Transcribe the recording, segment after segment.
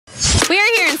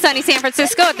sunny San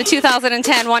Francisco at the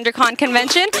 2010 WonderCon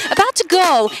convention, about to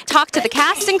go talk to the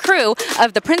cast and crew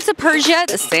of the Prince of Persia,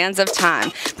 The Sands of Time.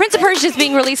 Prince of Persia is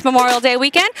being released Memorial Day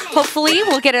weekend. Hopefully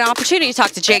we'll get an opportunity to talk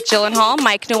to Jake Gyllenhaal,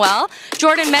 Mike Newell,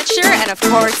 Jordan Metcher, and of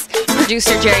course,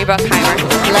 producer Jerry Bruckheimer.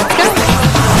 Let's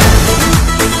go.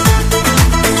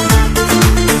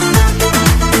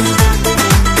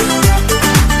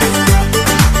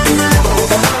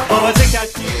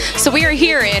 So we are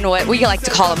here in what we like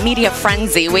to call a media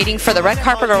frenzy, waiting for the red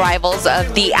carpet arrivals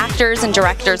of the actors and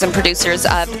directors and producers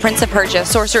of Prince of Persia,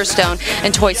 Sorcerer's Stone,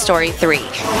 and Toy Story 3.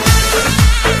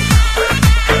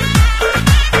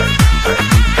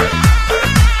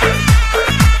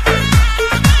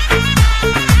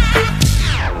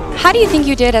 How do you think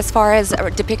you did as far as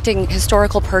depicting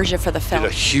historical Persia for the film?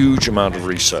 Did a huge amount of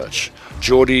research.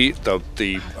 Geordie,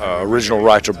 the original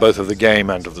writer both of the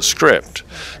game and of the script,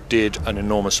 did an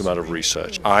enormous amount of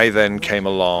research. I then came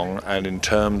along, and in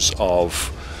terms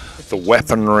of the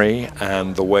weaponry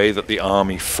and the way that the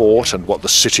army fought and what the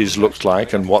cities looked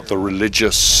like and what the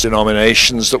religious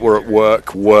denominations that were at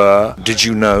work were. Did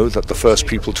you know that the first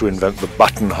people to invent the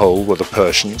buttonhole were the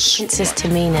Persians? Princess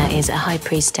Tamina is a high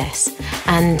priestess,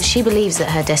 and she believes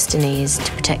that her destiny is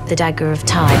to protect the dagger of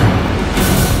time.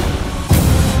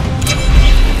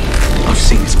 I've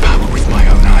seen its power with my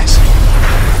own eyes.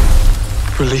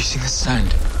 Releasing the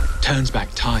sand turns back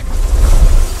time.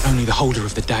 Only the holder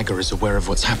of the dagger is aware of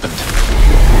what's happened.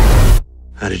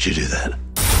 How did you do that?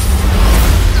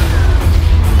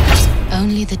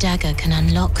 Only the dagger can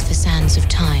unlock the sands of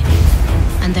time.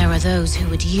 And there are those who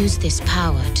would use this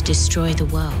power to destroy the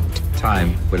world.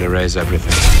 Time will erase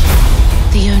everything.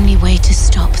 The only way to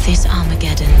stop this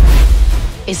Armageddon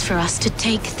is for us to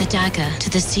take the dagger to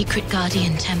the secret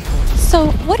Guardian Temple.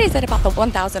 So what is it about the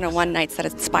 1001 Nights that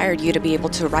inspired you to be able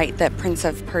to write the Prince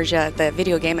of Persia, the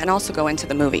video game, and also go into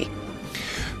the movie?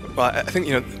 Well, I think,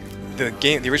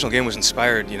 the original game was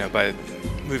inspired, by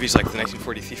movies like The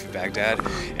 1940 Thief of Baghdad,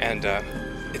 and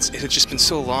it had just been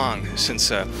so long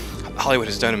since Hollywood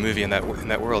has done a movie in that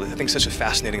world. I think it's such a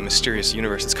fascinating and mysterious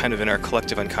universe. It's kind of in our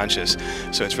collective unconscious.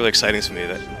 So it's really exciting to me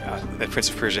that Prince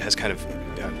of Persia has kind of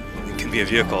can be a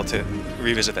vehicle to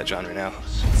revisit that genre now.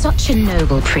 Such a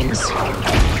noble prince,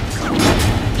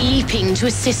 leaping to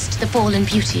assist the fallen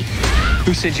beauty.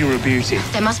 Who said you were a beauty?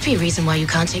 There must be a reason why you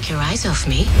can't take your eyes off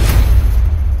me.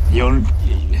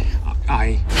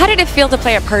 How did it feel to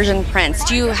play a Persian prince?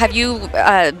 Have you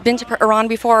been to Iran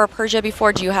before or Persia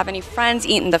before? Do you have any friends,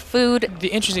 eaten the food? The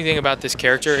interesting thing about this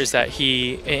character is that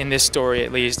he, in this story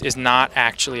at least, is not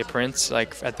actually a prince,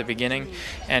 like at the beginning,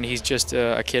 and he's just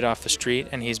a kid off the street,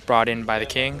 and he's brought in by the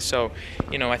king. So,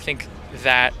 I think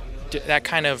that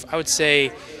kind of, I would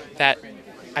say that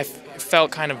I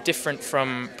felt kind of different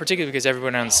from, particularly because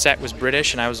everyone on set was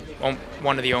British, and I was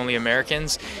one of the only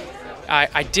Americans.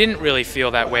 I didn't really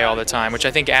feel that way all the time, which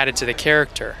I think added to the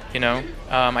character,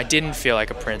 I didn't feel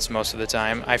like a prince most of the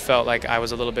time. I felt like I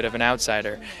was a little bit of an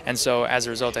outsider. And so as a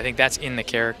result, I think that's in the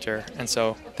character. And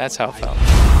so that's how it felt.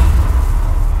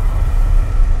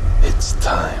 It's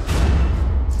time.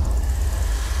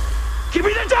 Give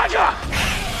me the dagger!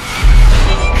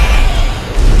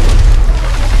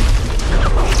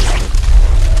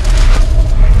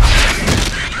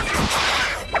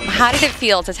 How did it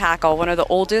feel to tackle one of the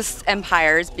oldest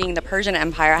empires, being the Persian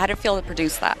Empire? How did it feel to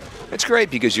produce that? It's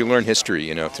great because you learn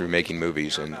history, through making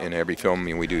movies. And in every film,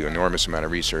 we do an enormous amount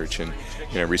of research and,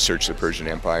 research the Persian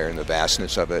Empire and the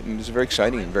vastness of it. And it's a very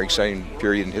exciting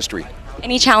period in history.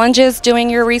 Any challenges doing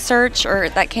your research or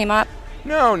that came up?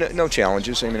 No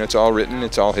challenges. I mean, it's all written,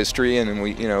 it's all history, and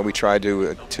we try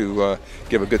to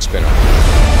give a good spin on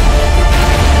it.